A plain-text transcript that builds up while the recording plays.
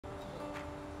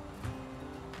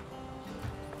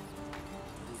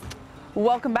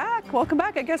Welcome back. Welcome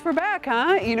back. I guess we're back,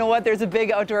 huh? You know what? There's a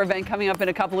big outdoor event coming up in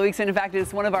a couple of weeks. And in fact,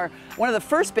 it's one of the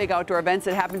first big outdoor events.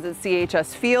 It happens at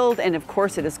CHS Field, and of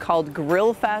course, it is called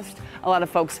Grillfest. A lot of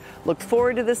folks look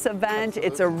forward to this event.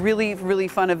 It's a really, really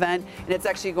fun event, and it's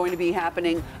actually going to be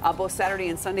happening both Saturday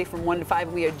and Sunday from 1 to 5.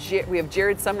 And we have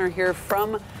Jared Sumner here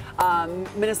from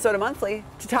Minnesota Monthly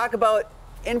to talk about,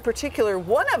 in particular,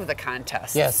 one of the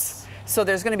contests. Yes. So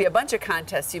there's going to be a bunch of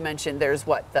contests. You mentioned there's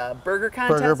what, the burger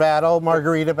contest? Burger battle,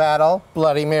 margarita battle,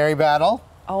 Bloody Mary battle.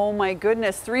 Oh my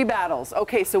goodness, 3 battles.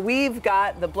 Okay, so we've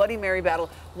got the Bloody Mary battle.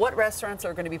 What restaurants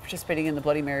are going to be participating in the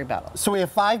Bloody Mary battle? So we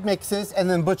have 5 mixes, and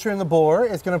then Butcher and the Boar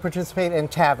is going to participate in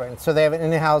Tavern. So they have an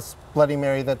in-house Bloody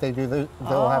Mary that they'll have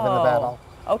in the battle.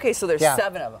 Okay, so there's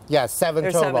 7 of them. Yeah, 7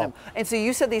 total. 7 of them. And so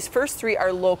you said these first 3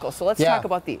 are local, so let's talk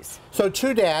about these. So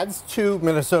 2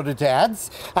 Minnesota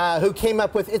dads, who came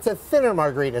up with, it's a thinner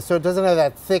margarita, so it doesn't have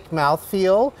that thick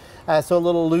mouthfeel, so a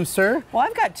little looser. Well,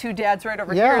 I've got 2 dads right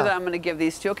over here that I'm going to give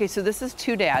these to. Okay, so this is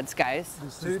 2 dads, guys.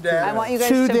 2 dads. I want you guys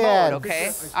to vote,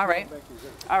 okay? All right.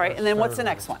 All right, and then what's the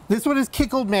next one? This one is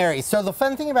Pickled Mary. So the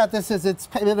fun thing about this is it's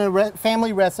been a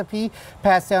family recipe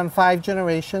passed down 5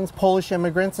 generations, Polish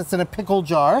immigrants. It's in a pickle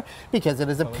jar because it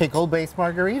is a pickle-based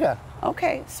margarita.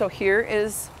 Okay, so here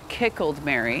is Pickled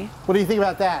Mary. What do you think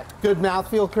about that? Good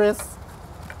mouthfeel, Chris?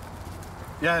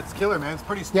 Yeah, it's killer, man. It's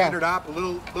pretty standard up, a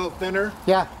little thinner.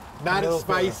 Yeah. Not as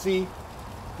spicy,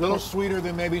 a little sweeter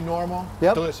than maybe normal.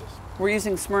 Yep. Delicious. We're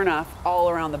using Smirnoff all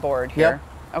around the board here.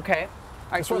 Yep. Okay.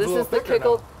 All right, so one's this a is little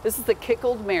the thicker This is the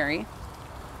Pickled Mary.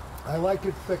 I like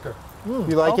it thicker. You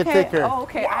like it thicker. Oh,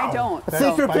 okay. Wow. I don't. A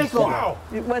thicker pickle. Wow.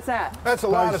 What's that? That's a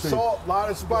lot of salt, a lot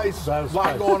of spice, a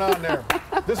lot going on there.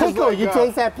 This Pickle, is like, you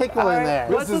taste that pickle in there.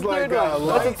 What's This is the like third one?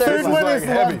 light. Third one is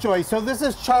heavy. Lovejoy. So this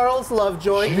is Charles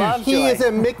Lovejoy. Lovejoy. He is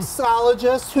a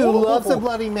mixologist who loves a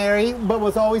Bloody Mary, but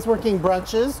was always working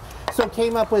brunches, so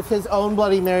came up with his own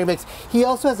Bloody Mary mix. He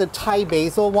also has a Thai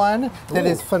basil one that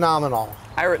is phenomenal.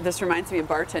 This reminds me of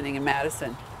bartending in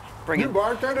Madison. You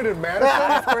bartended in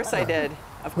Madison? Of course I did.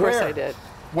 Of course I did.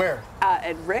 Where?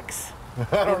 At Rick's.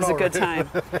 It was a good time.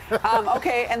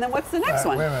 Okay, and then what's the next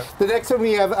one? Wait a minute. The next one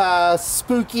we have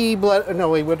Spooky Blood. No,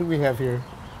 wait, what do we have here?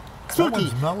 Spooky.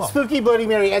 one's mellow. Spooky Bloody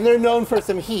Mary, and they're known for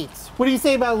some heat. What do you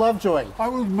say about Lovejoy? I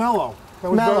was mellow. That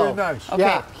was Mellow. very nice. Okay,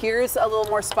 Yeah. here's a little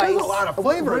more spice. There's a lot of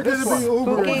flavor in this one. Spooky.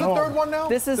 What's the third one now?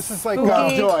 This is like spooky.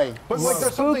 Lovejoy. But like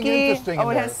there's something Spooky. interesting in Oh,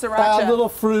 it there. has sriracha. Little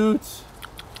fruit.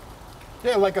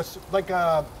 Yeah, like a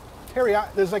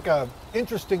teriyaki. There's like a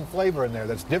interesting flavor in there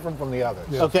that's different from the others.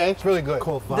 Yeah. Okay. It's really good.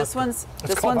 This one's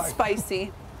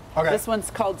spicy. Okay. This one's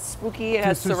called Spooky. It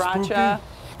has This is sriracha.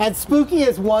 And Spooky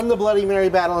has won the Bloody Mary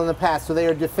battle in the past, so they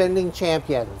are defending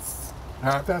champions.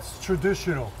 That's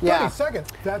traditional. Yeah. 30 seconds.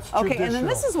 That's Okay, traditional. and then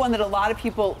this is one that a lot of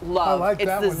people love. I like it's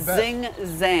that the one best. Zing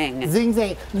Zang. Zing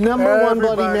Zang, #1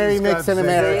 Bloody Mary Everybody's mix got in Zing.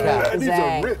 America. And these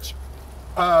Zang. are rich.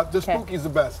 The Spooky's the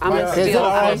best. I'm My gonna Is it steal,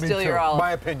 all I'm right? gonna steal your olive.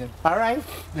 My opinion. All right.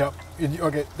 Yep.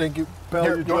 Okay, thank you. Belle,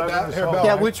 Here, you're you want driving that? us Here, home. Belle.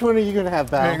 Yeah, which one are you going to have,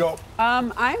 Val? There you go. I'm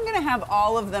gonna have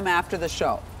all of them after the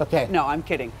show. Okay. No, I'm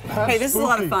kidding. Hey, this is a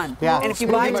lot of fun. Yeah. And if you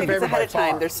Spooky buy is my tickets favorite ahead of by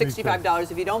time, far. they're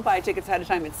 $65. If you don't buy tickets ahead of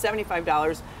time, it's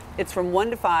 $75. It's from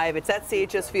 1 to 5. It's at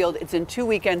CHS Field. It's in 2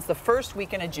 weekends, the first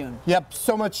weekend of June. Yep,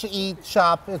 so much to eat,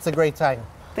 shop. It's a great time.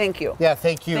 Thank you. Yeah,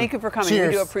 thank you. Thank you for coming. Cheers.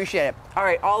 We do appreciate it. All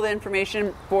right, all the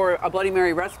information for a Bloody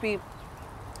Mary recipe.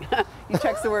 You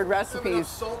text the word recipes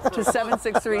to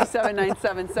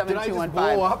 763-797-7215. Did I just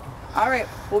blow up? All right,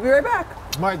 we'll be right back.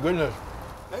 My goodness.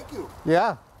 Thank you.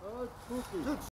 Yeah.